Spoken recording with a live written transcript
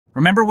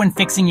Remember when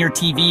fixing your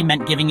TV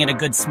meant giving it a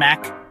good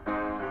smack?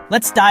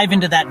 Let's dive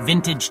into that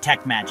vintage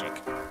tech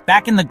magic.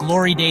 Back in the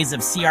glory days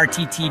of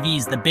CRT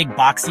TVs, the big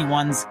boxy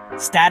ones,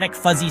 static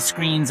fuzzy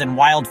screens and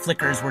wild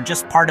flickers were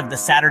just part of the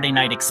Saturday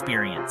night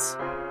experience.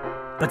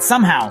 But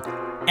somehow,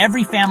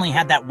 every family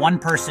had that one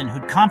person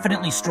who'd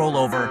confidently stroll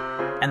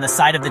over and the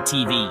side of the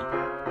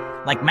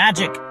TV. Like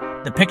magic,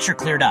 the picture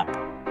cleared up.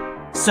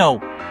 So,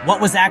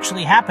 what was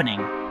actually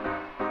happening?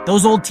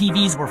 Those old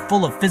TVs were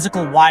full of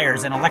physical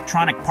wires and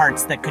electronic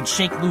parts that could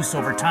shake loose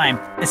over time,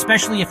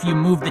 especially if you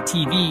moved the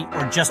TV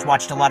or just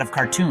watched a lot of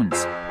cartoons.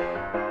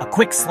 A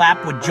quick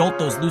slap would jolt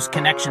those loose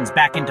connections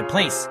back into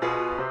place,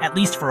 at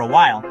least for a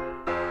while.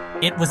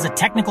 It was a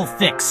technical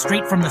fix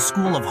straight from the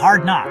school of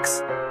hard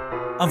knocks.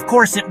 Of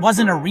course, it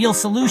wasn't a real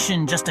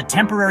solution, just a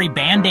temporary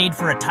band-aid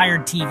for a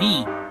tired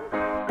TV.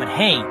 But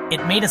hey,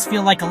 it made us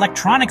feel like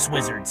electronics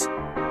wizards.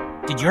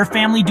 Did your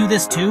family do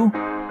this too?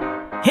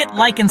 Hit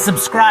like and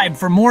subscribe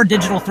for more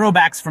digital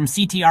throwbacks from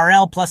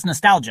CTRL plus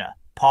Nostalgia.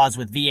 Pause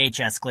with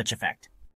VHS glitch effect.